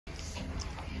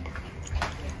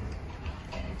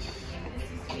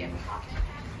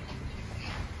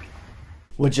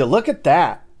Would you look at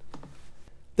that?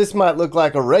 This might look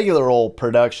like a regular old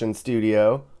production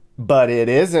studio, but it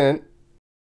isn't.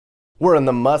 We're in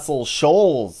the Muscle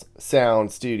Shoals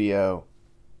sound studio.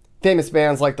 Famous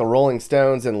bands like the Rolling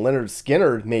Stones and Lynyrd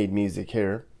Skynyrd made music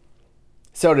here.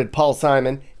 So did Paul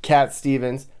Simon, Cat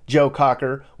Stevens, Joe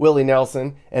Cocker, Willie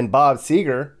Nelson, and Bob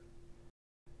Seger.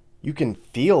 You can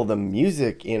feel the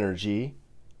music energy.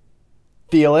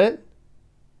 Feel it?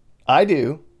 I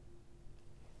do.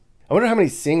 I wonder how many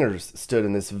singers stood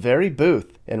in this very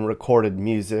booth and recorded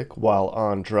music while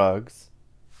on drugs.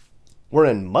 We're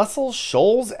in Muscle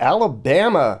Shoals,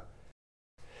 Alabama.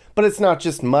 But it's not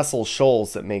just Muscle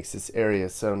Shoals that makes this area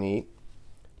so neat.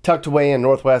 Tucked away in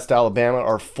northwest Alabama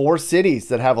are 4 cities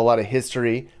that have a lot of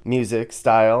history, music,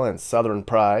 style, and southern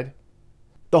pride.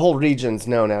 The whole region's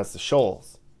known as the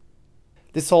Shoals.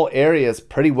 This whole area is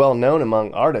pretty well known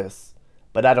among artists,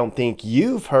 but I don't think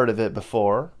you've heard of it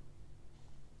before.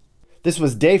 This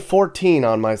was day 14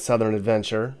 on my southern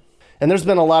adventure, and there's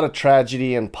been a lot of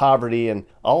tragedy and poverty and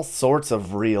all sorts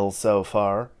of reels so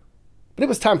far. But it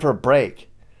was time for a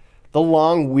break. The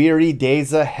long, weary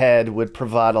days ahead would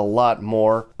provide a lot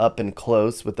more up and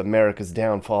close with America's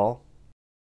downfall.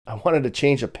 I wanted to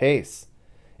change a pace,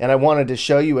 and I wanted to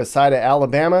show you a side of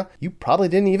Alabama you probably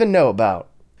didn't even know about.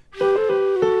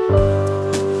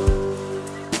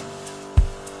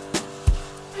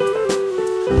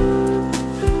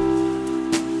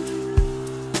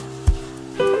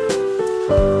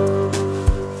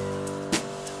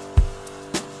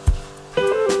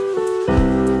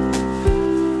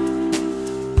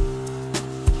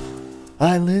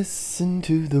 I listen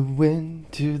to the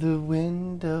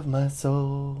wind of my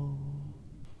soul.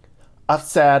 I've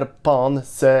sat upon the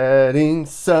setting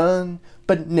sun,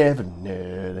 but never.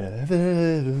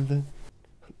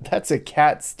 That's a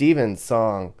Cat Stevens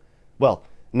song. Well,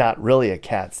 not really a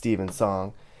Cat Stevens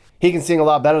song. He can sing a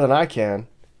lot better than I can,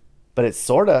 but it's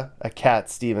sorta a Cat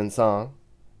Stevens song.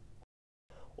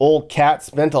 Old Cat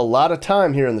spent a lot of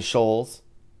time here in the Shoals.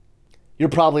 You're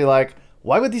probably like,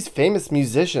 why would these famous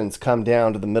musicians come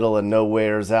down to the middle of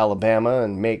nowhere's Alabama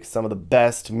and make some of the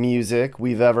best music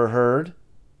we've ever heard?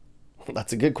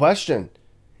 That's a good question.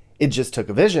 It just took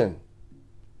a vision.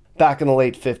 Back in the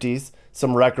late 50s,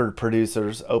 some record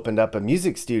producers opened up a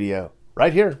music studio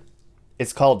right here.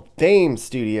 It's called Fame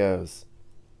Studios.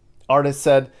 Artists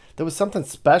said there was something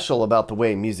special about the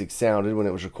way music sounded when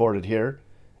it was recorded here,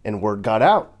 and word got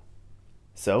out.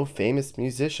 So famous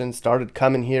musicians started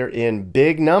coming here in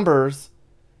big numbers.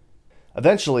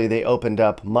 Eventually, they opened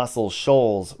up Muscle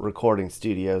Shoals recording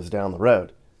studios down the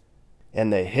road.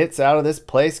 And the hits out of this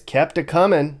place kept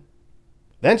a-coming.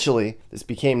 Eventually, this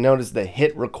became known as the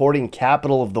hit recording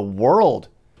capital of the world.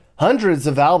 Hundreds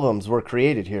of albums were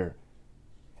created here.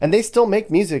 And they still make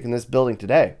music in this building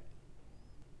today.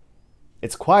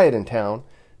 It's quiet in town,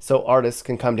 so artists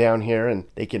can come down here and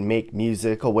they can make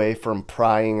music away from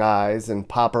prying eyes and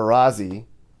paparazzi.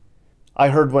 I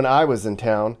heard when I was in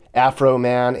town, Afro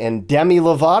Man and Demi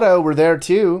Lovato were there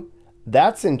too.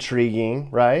 That's intriguing,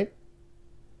 right?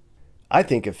 I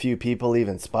think a few people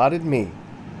even spotted me.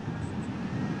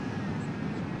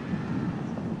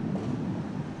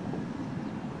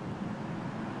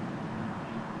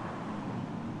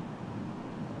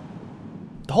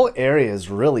 The whole area is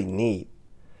really neat.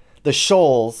 The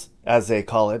Shoals, as they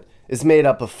call it, is made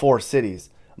up of 4 cities.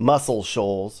 Muscle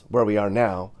Shoals, where we are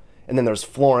now, and then there's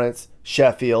Florence,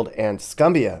 Sheffield, and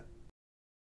Tuscumbia.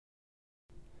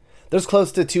 There's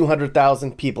close to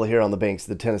 200,000 people here on the banks of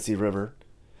the Tennessee River.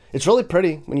 It's really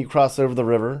pretty when you cross over the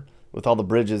river, with all the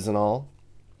bridges and all.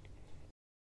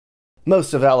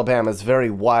 Most of Alabama is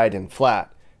very wide and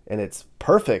flat, and it's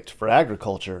perfect for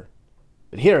agriculture.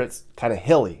 But here it's kind of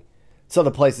hilly, so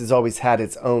the place has always had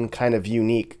its own kind of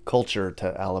unique culture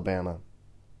to Alabama.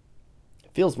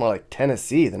 It feels more like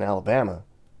Tennessee than Alabama.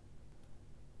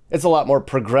 It's a lot more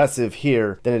progressive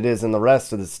here than it is in the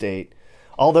rest of the state,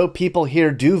 although people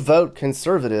here do vote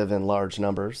conservative in large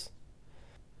numbers.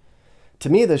 To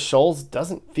me, the Shoals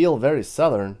doesn't feel very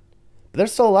southern, but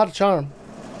there's still a lot of charm.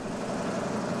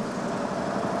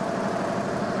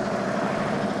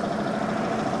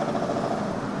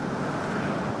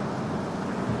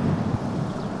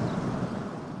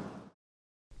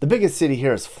 The biggest city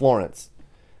here is Florence.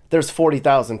 There's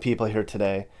 40,000 people here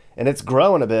today, and it's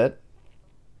growing a bit.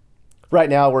 Right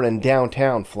now we're in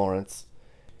downtown Florence.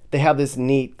 They have this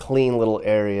neat, clean little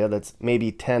area that's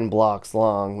maybe 10 blocks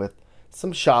long with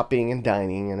some shopping and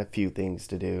dining and a few things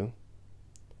to do.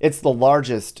 It's the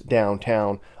largest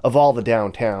downtown of all the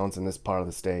downtowns in this part of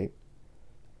the state.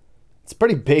 It's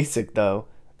pretty basic though.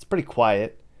 It's pretty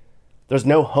quiet. There's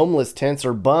no homeless tents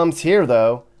or bums here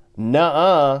though.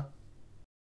 Nuh-uh.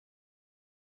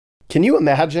 Can you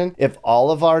imagine if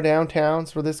all of our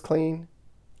downtowns were this clean?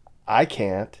 I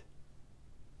can't.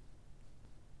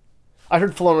 I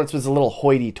heard Florence was a little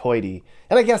hoity-toity,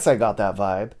 and I guess I got that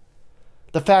vibe.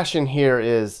 The fashion here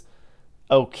is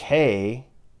okay.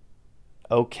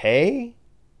 Okay?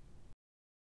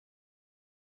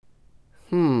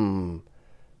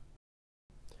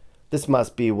 This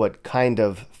must be what kind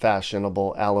of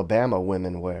fashionable Alabama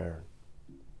women wear.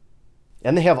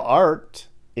 And they have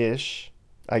art-ish,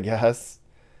 I guess.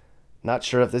 Not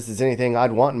sure if this is anything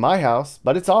I'd want in my house,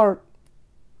 but it's art.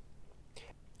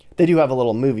 They do have a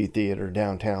little movie theater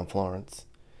downtown Florence.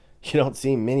 You don't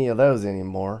see many of those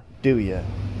anymore, do you?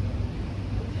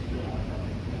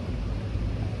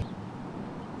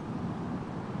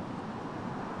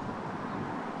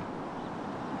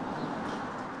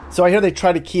 So I hear they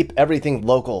try to keep everything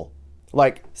local,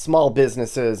 like small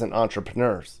businesses and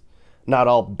entrepreneurs, not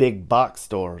all big box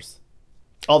stores.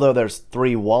 Although there's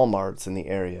 3 Walmarts in the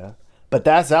area, but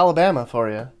that's Alabama for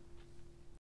you.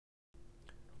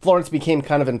 Florence became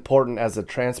kind of important as a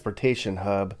transportation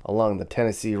hub along the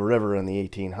Tennessee River in the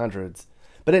 1800s,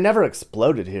 but it never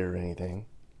exploded here or anything.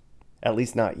 At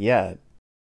least not yet.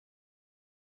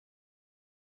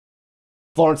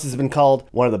 Florence has been called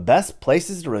one of the best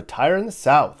places to retire in the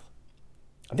South.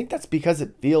 I think that's because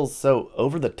it feels so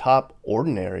over-the-top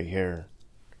ordinary here.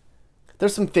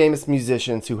 There's some famous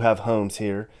musicians who have homes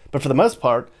here, but for the most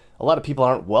part, a lot of people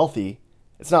aren't wealthy.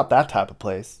 It's not that type of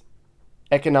place.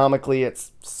 Economically,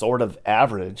 it's sort of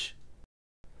average.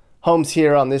 Homes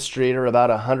here on this street are about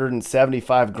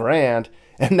 $175,000,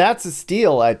 and that's a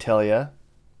steal, I tell ya.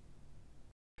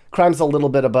 Crime's a little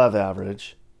bit above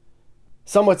average.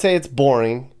 Some would say it's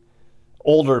boring.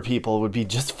 Older people would be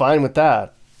just fine with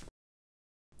that.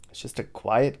 It's just a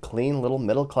quiet, clean little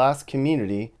middle-class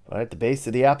community right at the base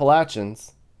of the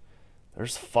Appalachians.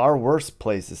 There's far worse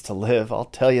places to live, I'll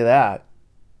tell you that.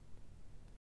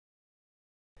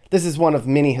 This is one of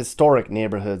many historic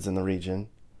neighborhoods in the region.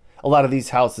 A lot of these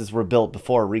houses were built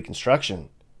before Reconstruction.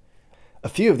 A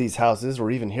few of these houses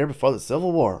were even here before the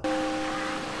Civil War.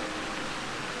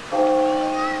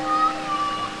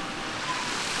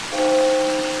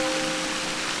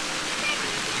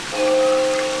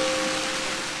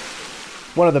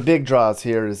 One of the big draws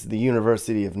here is the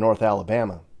University of North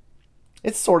Alabama.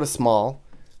 It's sort of small.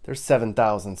 There's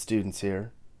 7,000 students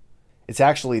here. It's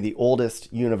actually the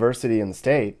oldest university in the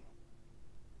state.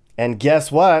 And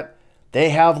guess what? They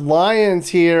have lions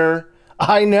here.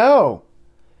 I know.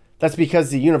 That's because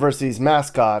the university's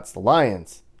mascot's the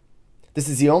lions. This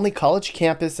is the only college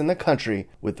campus in the country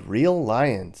with real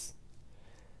lions.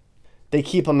 They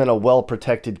keep them in a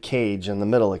well-protected cage in the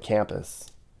middle of campus.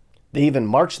 They even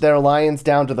march their lions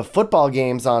down to the football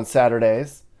games on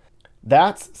Saturdays.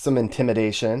 That's some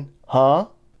intimidation, huh?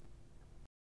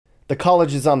 The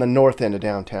college is on the north end of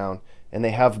downtown, and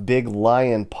they have big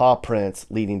lion paw prints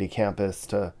leading to campus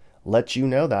to let you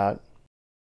know that.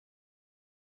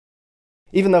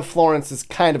 Even though Florence is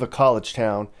kind of a college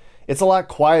town, it's a lot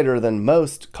quieter than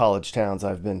most college towns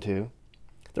I've been to.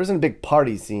 There isn't a big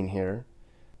party scene here.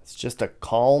 It's just a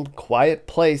calm, quiet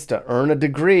place to earn a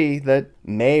degree that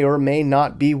may or may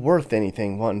not be worth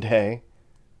anything one day.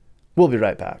 We'll be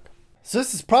right back. So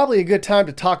this is probably a good time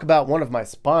to talk about one of my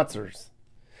sponsors.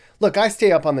 Look, I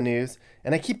stay up on the news,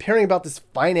 and I keep hearing about this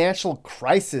financial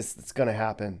crisis that's going to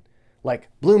happen. Like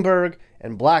Bloomberg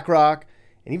and BlackRock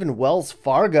and even Wells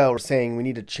Fargo are saying we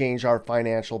need to change our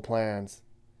financial plans.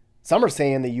 Some are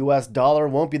saying the US dollar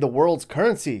won't be the world's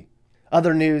currency.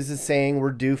 Other news is saying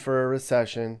we're due for a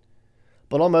recession.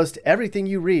 But almost everything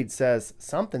you read says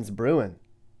something's brewing.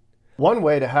 One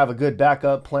way to have a good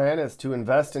backup plan is to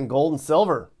invest in gold and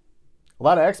silver. A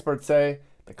lot of experts say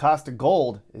the cost of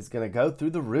gold is going to go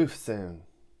through the roof soon.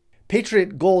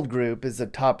 Patriot Gold Group is a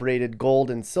top-rated gold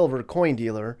and silver coin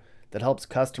dealer that helps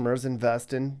customers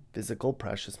invest in physical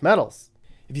precious metals.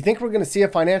 If you think we're going to see a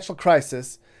financial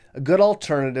crisis, a good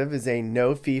alternative is a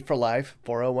no-fee-for-life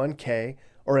 401k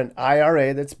or an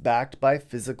IRA that's backed by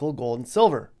physical gold and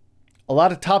silver. A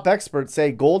lot of top experts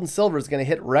say gold and silver is going to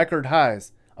hit record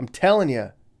highs. I'm telling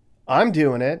you, I'm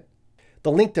doing it.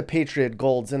 The link to Patriot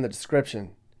Gold's in the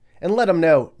description. And let them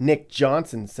know Nick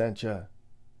Johnson sent you.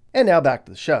 And now back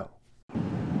to the show.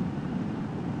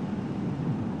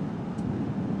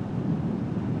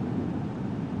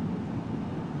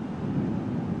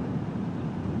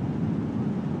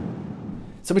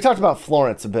 So we talked about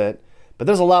Florence a bit, but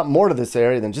there's a lot more to this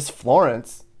area than just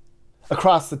Florence.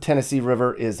 Across the Tennessee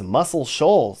River is Muscle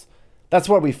Shoals. That's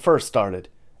where we first started.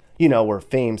 You know, where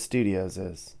Fame Studios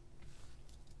is.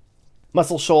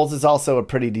 Muscle Shoals is also a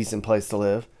pretty decent place to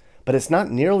live, but it's not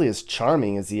nearly as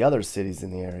charming as the other cities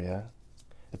in the area.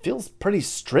 It feels pretty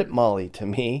strip mall-y to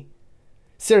me.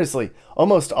 Seriously,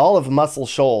 almost all of Muscle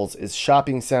Shoals is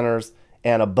shopping centers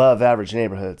and above average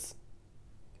neighborhoods.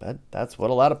 But that's what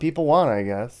a lot of people want, I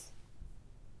guess.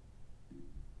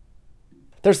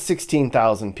 There's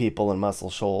 16,000 people in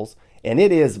Muscle Shoals, and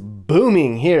it is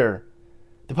booming here.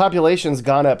 The population's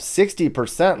gone up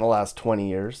 60% in the last 20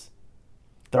 years.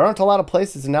 There aren't a lot of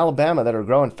places in Alabama that are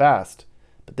growing fast,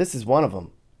 but this is one of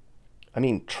them. I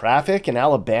mean, traffic in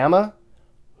Alabama?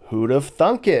 Who'd have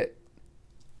thunk it?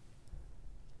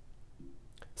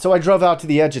 So I drove out to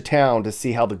the edge of town to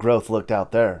see how the growth looked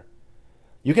out there.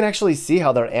 You can actually see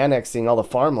how they're annexing all the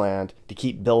farmland to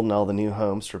keep building all the new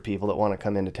homes for people that want to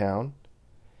come into town.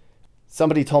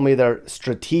 Somebody told me they're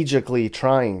strategically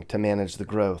trying to manage the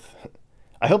growth.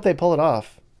 I hope they pull it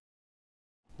off.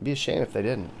 It'd be a shame if they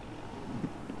didn't.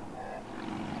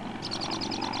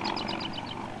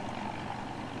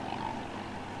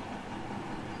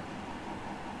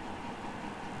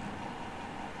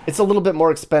 It's a little bit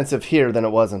more expensive here than it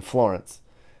was in Florence.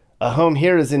 A home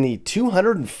here is in the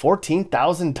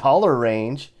 $214,000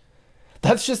 range.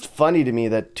 That's just funny to me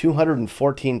that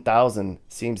 $214,000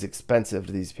 seems expensive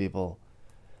to these people.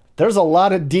 There's a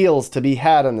lot of deals to be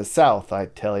had in the South, I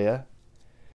tell ya.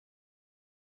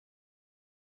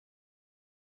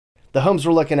 The homes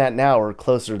we're looking at now are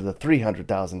closer to the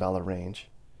 $300,000 range.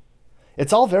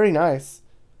 It's all very nice.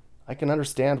 I can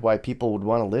understand why people would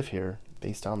want to live here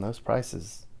based on those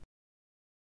prices.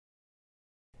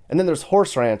 And then there's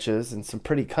horse ranches and some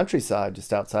pretty countryside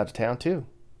just outside of town too.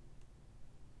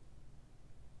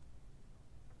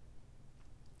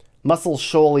 Muscle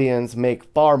Shoalians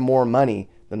make far more money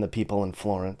than the people in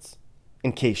Florence,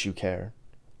 in case you care.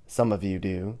 Some of you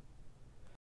do.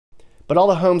 But all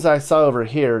the homes I saw over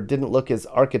here didn't look as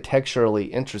architecturally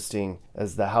interesting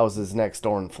as the houses next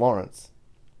door in Florence.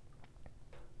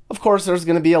 Of course, there's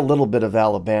going to be a little bit of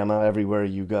Alabama everywhere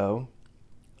you go.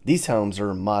 These homes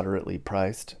are moderately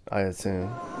priced, I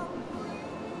assume.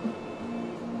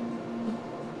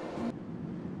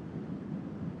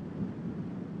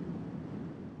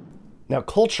 Now,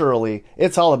 culturally,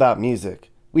 it's all about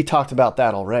music. We talked about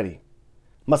that already.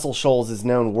 Muscle Shoals is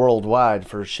known worldwide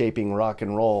for shaping rock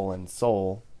and roll and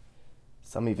soul.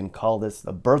 Some even call this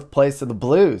the birthplace of the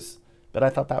blues, but I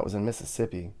thought that was in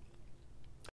Mississippi.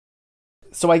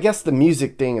 So I guess the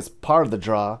music thing is part of the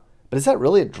draw, but is that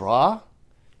really a draw?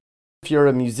 If you're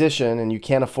a musician and you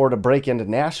can't afford to break into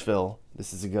Nashville,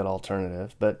 this is a good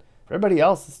alternative, but for everybody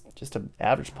else, it's just an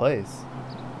average place.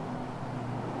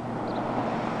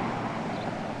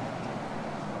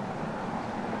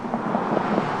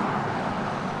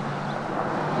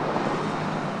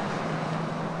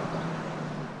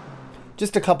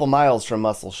 Just a couple miles from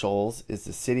Muscle Shoals is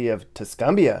the city of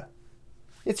Tuscumbia.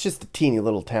 It's just a teeny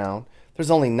little town. There's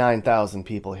only 9,000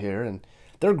 people here, and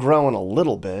they're growing a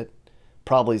little bit.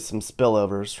 Probably some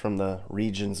spillovers from the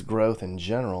region's growth in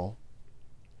general.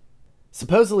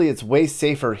 Supposedly it's way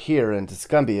safer here in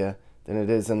Tuscumbia than it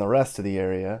is in the rest of the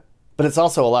area, but it's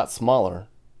also a lot smaller.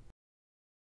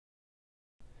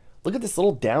 Look at this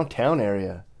little downtown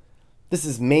area. This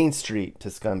is Main Street,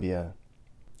 Tuscumbia.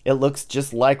 It looks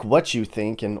just like what you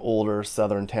think an older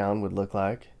southern town would look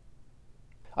like.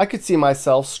 I could see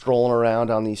myself strolling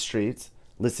around on these streets,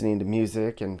 listening to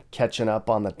music and catching up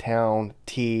on the town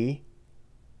tea.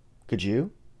 Could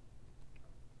you?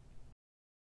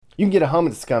 You can get a home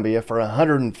in Tuscumbia for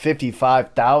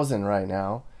 $155,000 right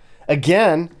now.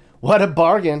 Again, what a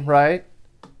bargain, right?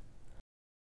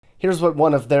 Here's what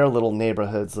one of their little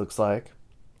neighborhoods looks like.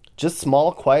 Just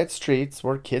small, quiet streets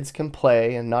where kids can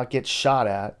play and not get shot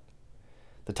at.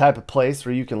 The type of place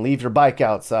where you can leave your bike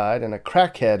outside and a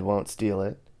crackhead won't steal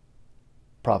it.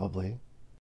 Probably.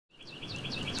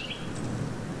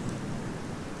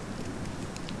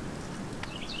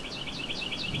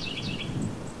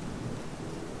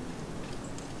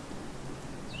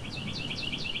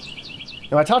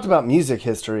 Now, I talked about music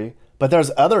history, but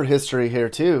there's other history here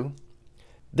too.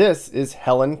 This is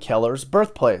Helen Keller's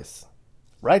birthplace,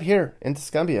 right here in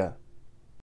Tuscumbia.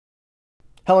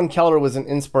 Helen Keller was an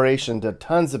inspiration to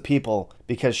tons of people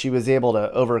because she was able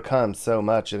to overcome so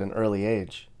much at an early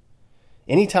age.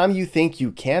 Anytime you think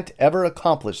you can't ever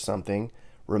accomplish something,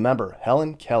 remember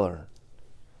Helen Keller.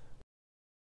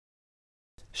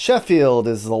 Sheffield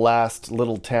is the last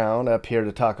little town up here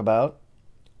to talk about.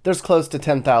 There's close to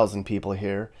 10,000 people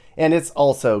here, and it's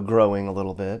also growing a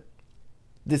little bit.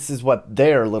 This is what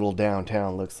their little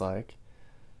downtown looks like.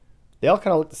 They all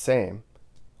kind of look the same.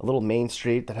 A little main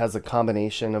street that has a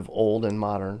combination of old and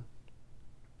modern.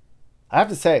 I have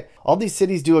to say, all these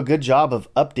cities do a good job of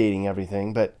updating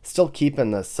everything, but still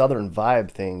keeping the southern vibe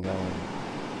thing going.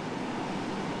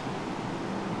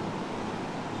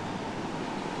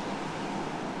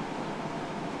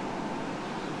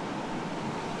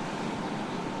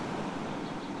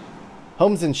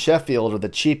 Homes in Sheffield are the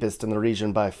cheapest in the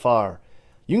region by far.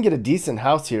 You can get a decent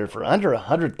house here for under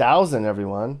 $100,000,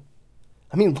 everyone.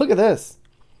 I mean, look at this.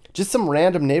 Just some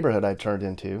random neighborhood I turned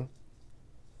into.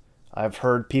 I've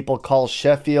heard people call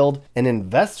Sheffield an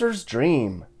investor's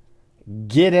dream.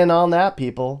 Get in on that,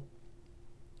 people.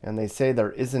 And they say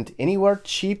there isn't anywhere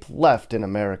cheap left in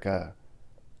America.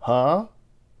 Huh?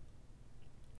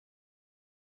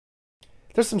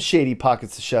 There's some shady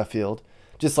pockets of Sheffield,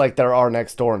 just like there are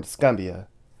next door in Tuscumbia.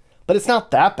 But it's not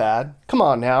that bad. Come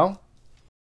on now.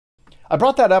 I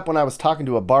brought that up when I was talking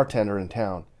to a bartender in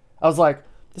town. I was like,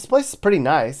 this place is pretty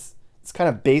nice. It's kind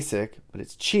of basic, but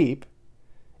it's cheap.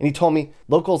 And he told me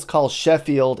locals call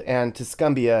Sheffield and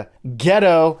Tuscumbia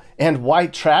ghetto and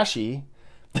white trashy.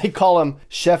 They call them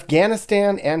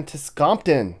Shefghanistan and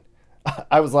Tuscompton.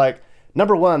 I was like,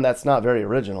 number one, that's not very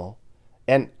original.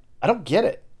 And I don't get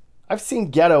it. I've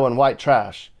seen ghetto and white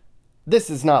trash.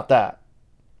 This is not that.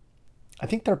 I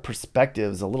think their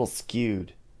perspective's a little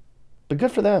skewed. But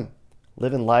good for them.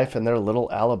 Living life in their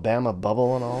little Alabama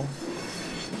bubble and all.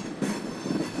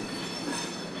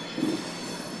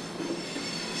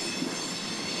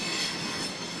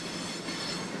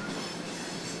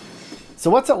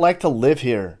 So what's it like to live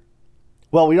here?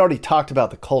 Well, we already talked about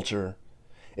the culture.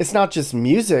 It's not just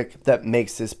music that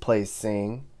makes this place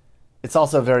sing. It's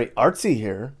also very artsy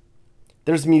here.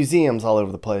 There's museums all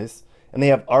over the place, and they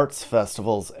have arts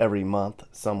festivals every month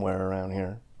somewhere around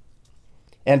here.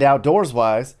 And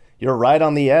outdoors-wise, you're right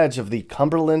on the edge of the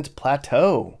Cumberland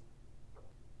Plateau.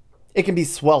 It can be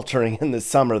sweltering in the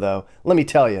summer, though. Let me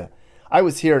tell you, I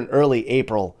was here in early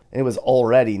April, and it was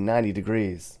already 90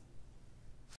 degrees.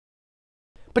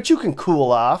 But you can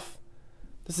cool off.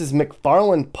 This is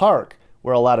McFarland Park,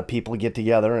 where a lot of people get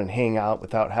together and hang out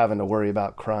without having to worry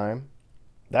about crime.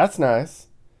 That's nice.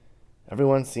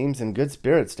 Everyone seems in good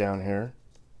spirits down here.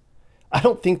 I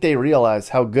don't think they realize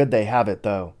how good they have it,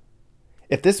 though.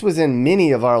 If this was in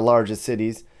many of our largest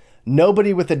cities,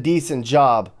 nobody with a decent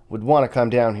job would want to come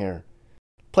down here.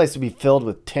 The place would be filled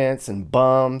with tents and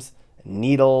bums and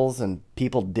needles and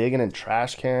people digging in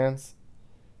trash cans.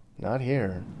 Not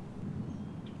here.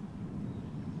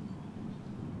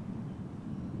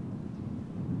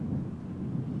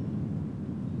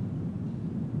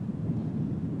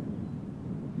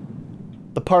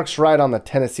 The park's right on the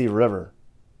Tennessee River.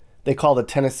 They call the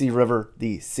Tennessee River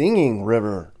the Singing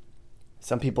River.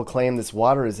 Some people claim this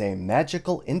water is a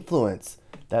magical influence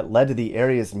that led to the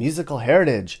area's musical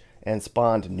heritage and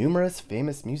spawned numerous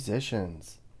famous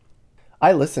musicians.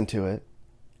 I listened to it.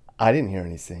 I didn't hear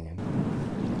any singing.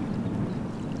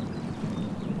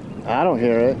 I don't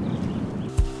hear it.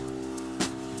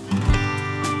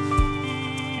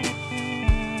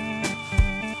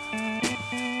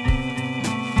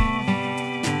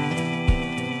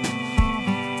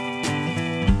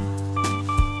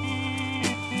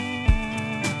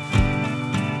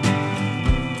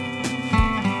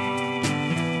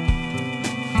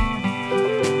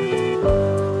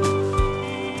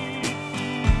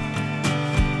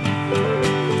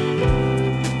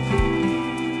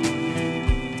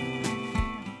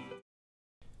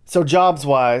 So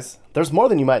jobs-wise, there's more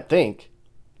than you might think.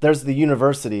 There's the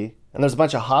university, and there's a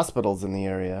bunch of hospitals in the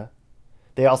area.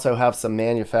 They also have some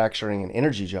manufacturing and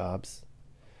energy jobs.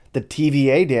 The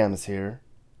TVA dam is here.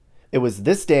 It was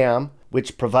this dam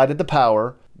which provided the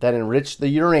power that enriched the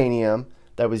uranium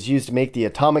that was used to make the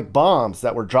atomic bombs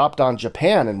that were dropped on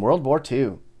Japan in World War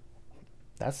II.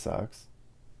 That sucks.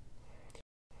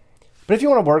 But if you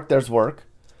want to work, there's work.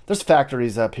 There's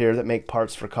factories up here that make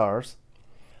parts for cars.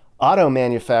 Auto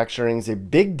manufacturing is a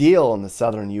big deal in the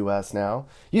southern U.S. now.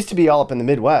 Used to be all up in the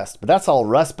Midwest, but that's all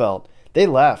Rust Belt. They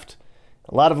left.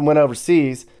 A lot of them went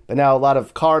overseas, but now a lot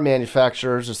of car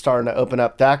manufacturers are starting to open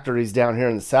up factories down here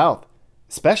in the South,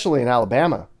 especially in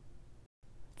Alabama.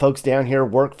 Folks down here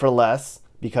work for less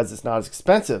because it's not as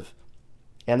expensive,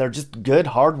 and they're just good,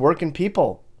 hard-working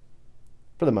people,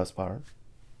 for the most part.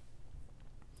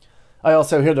 I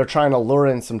also hear they're trying to lure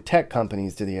in some tech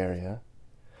companies to the area.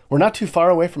 We're not too far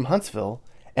away from Huntsville,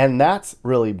 and that's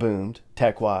really boomed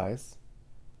tech-wise.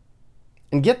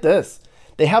 And get this,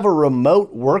 they have a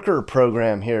remote worker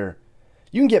program here.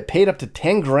 You can get paid up to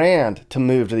 10 grand to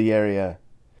move to the area.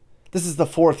 This is the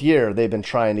 4th year they've been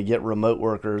trying to get remote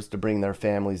workers to bring their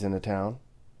families into town.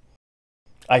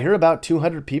 I hear about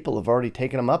 200 people have already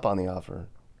taken them up on the offer.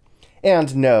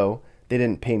 And no, they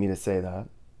didn't pay me to say that.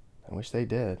 I wish they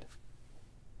did.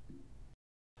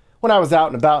 When I was out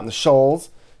and about in the Shoals,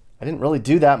 I didn't really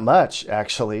do that much,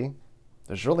 actually.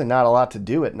 There's really not a lot to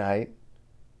do at night.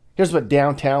 Here's what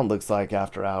downtown looks like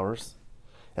after hours.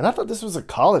 And I thought this was a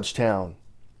college town.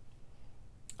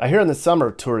 I hear in the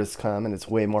summer tourists come and it's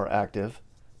way more active.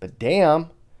 But damn, I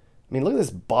mean, look at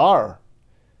this bar.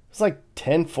 It's like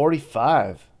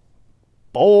 10:45.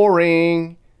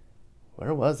 Boring.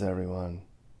 Where was everyone?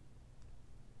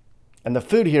 And the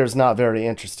food here is not very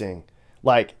interesting,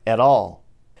 like at all.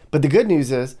 But the good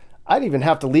news is, I didn't even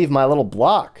have to leave my little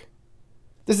block.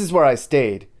 This is where I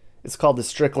stayed. It's called the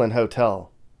Strickland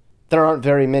Hotel. There aren't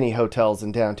very many hotels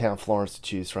in downtown Florence to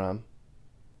choose from.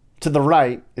 To the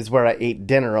right is where I ate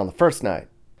dinner on the first night.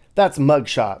 That's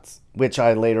Mugshots, which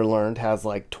I later learned has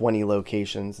like 20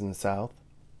 locations in the South.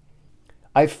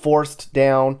 I forced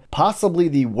down possibly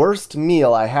the worst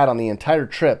meal I had on the entire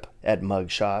trip at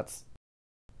Mugshots.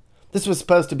 This was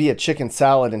supposed to be a chicken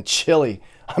salad and chili.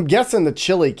 I'm guessing the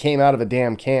chili came out of a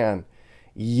damn can.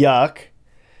 Yuck.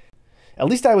 At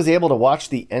least I was able to watch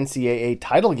the NCAA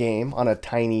title game on a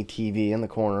tiny TV in the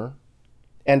corner.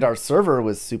 And our server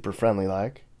was super friendly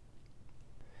like.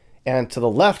 And to the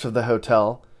left of the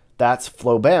hotel, that's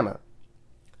Flobama.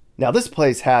 Now this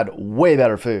place had way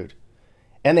better food.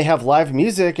 And they have live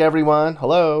music, everyone.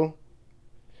 Hello.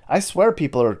 I swear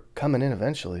people are coming in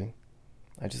eventually.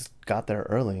 I just got there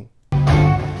early.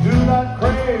 Do that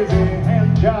crazy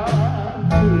hand job.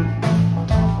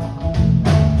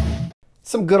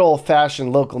 Some good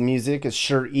old-fashioned local music is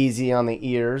sure easy on the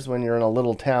ears when you're in a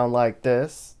little town like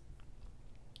this.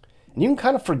 And you can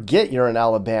kind of forget you're in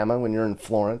Alabama when you're in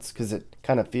Florence because it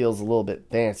kind of feels a little bit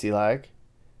fancy-like.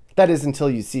 That is until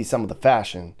you see some of the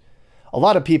fashion. A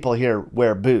lot of people here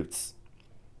wear boots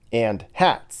and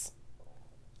hats.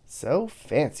 So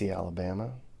fancy,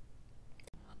 Alabama.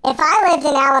 If I lived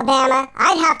in Alabama,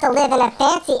 I'd have to live in a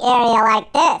fancy area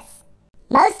like this.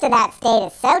 Most of that state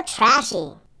is so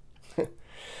trashy.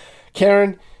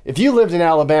 Karen, if you lived in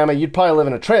Alabama, you'd probably live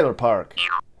in a trailer park.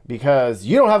 Because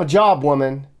you don't have a job,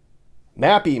 woman.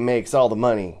 Mappy makes all the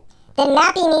money. Then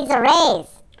Mappy needs a raise.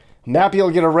 Mappy will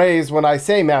get a raise when I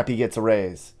say Mappy gets a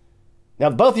raise. Now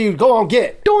both of you go on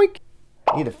get. Doink!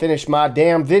 I need to finish my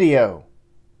damn video.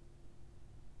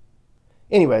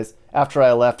 Anyways, after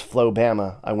I left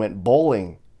Flobama, I went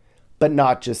bowling. But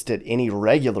not just at any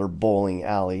regular bowling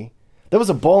alley. There was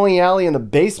a bowling alley in the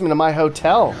basement of my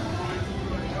hotel.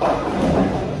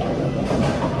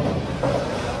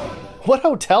 What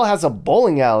hotel has a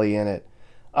bowling alley in it?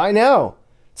 I know.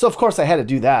 So of course I had to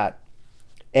do that.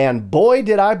 And boy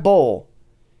did I bowl.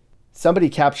 Somebody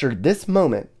captured this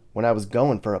moment when I was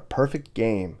going for a perfect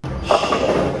game.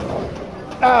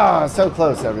 Ah, so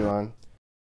close, everyone.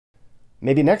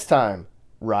 Maybe next time,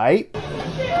 right?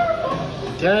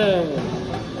 Dang.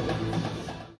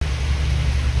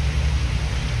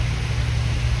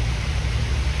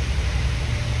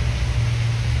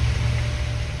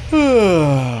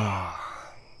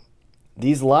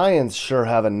 These lions sure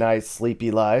have a nice sleepy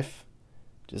life.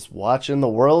 Just watching the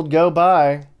world go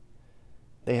by.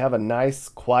 They have a nice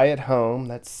quiet home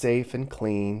that's safe and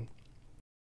clean.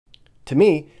 To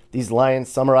me, these lions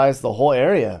summarize the whole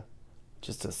area.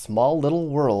 Just a small little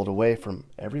world away from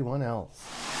everyone else.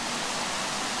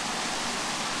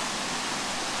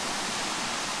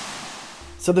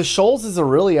 So the Shoals is a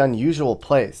really unusual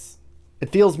place.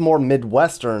 It feels more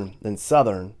Midwestern than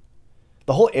Southern.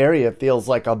 The whole area feels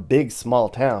like a big small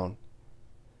town.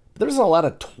 But there isn't a lot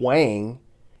of twang,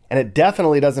 and it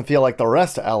definitely doesn't feel like the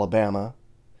rest of Alabama.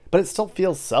 But it still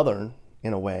feels Southern,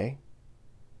 in a way.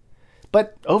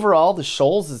 But overall, the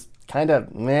Shoals is kind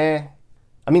of meh.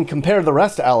 I mean, compared to the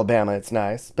rest of Alabama, it's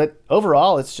nice. But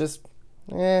overall, it's just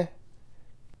eh.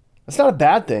 It's not a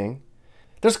bad thing.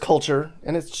 There's culture,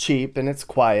 and it's cheap, and it's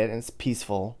quiet, and it's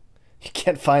peaceful. You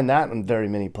can't find that in very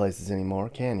many places anymore,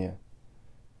 can you?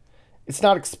 It's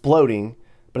not exploding,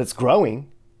 but it's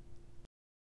growing.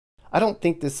 I don't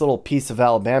think this little piece of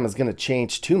Alabama is going to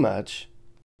change too much.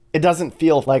 It doesn't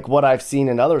feel like what I've seen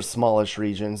in other smallish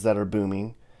regions that are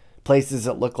booming. Places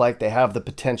that look like they have the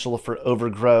potential for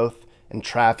overgrowth and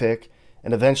traffic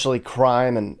and eventually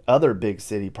crime and other big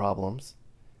city problems.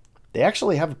 They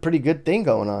actually have a pretty good thing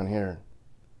going on here.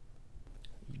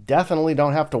 You definitely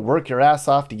don't have to work your ass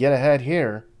off to get ahead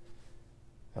here.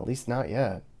 At least not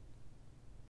yet.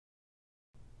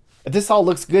 If this all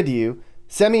looks good to you,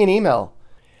 send me an email.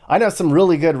 I know some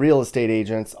really good real estate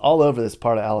agents all over this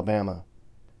part of Alabama.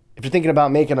 If you're thinking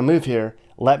about making a move here,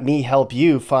 let me help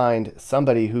you find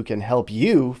somebody who can help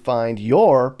you find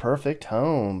your perfect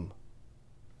home.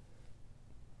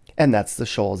 And that's The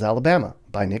Shoals, Alabama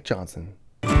by Nick Johnson.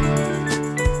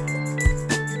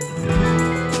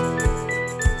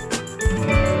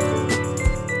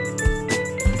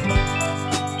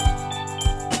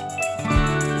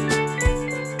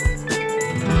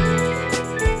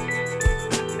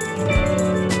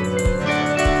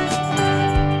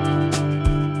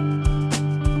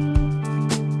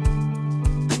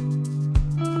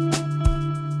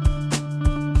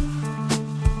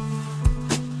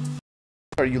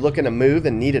 Are you looking to move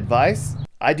and need advice?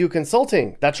 I do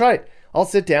consulting. That's right. I'll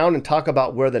sit down and talk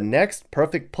about where the next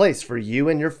perfect place for you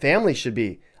and your family should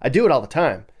be. I do it all the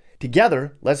time.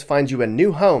 Together, let's find you a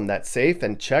new home that's safe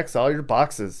and checks all your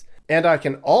boxes. And I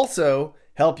can also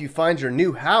help you find your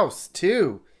new house,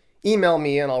 too. Email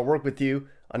me and I'll work with you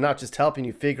on not just helping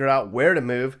you figure out where to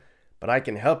move, but I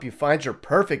can help you find your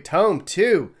perfect home,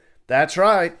 too. That's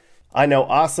right. I know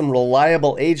awesome,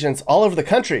 reliable agents all over the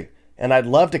country, and I'd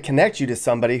love to connect you to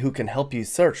somebody who can help you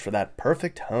search for that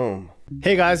perfect home.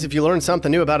 Hey guys, if you learned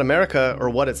something new about America or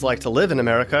what it's like to live in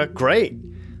America, great.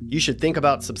 You should think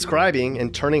about subscribing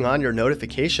and turning on your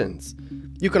notifications.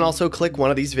 You can also click one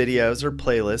of these videos or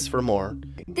playlists for more.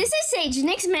 This is Sage,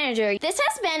 Nick's manager. This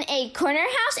has been a Corner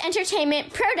House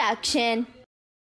Entertainment production.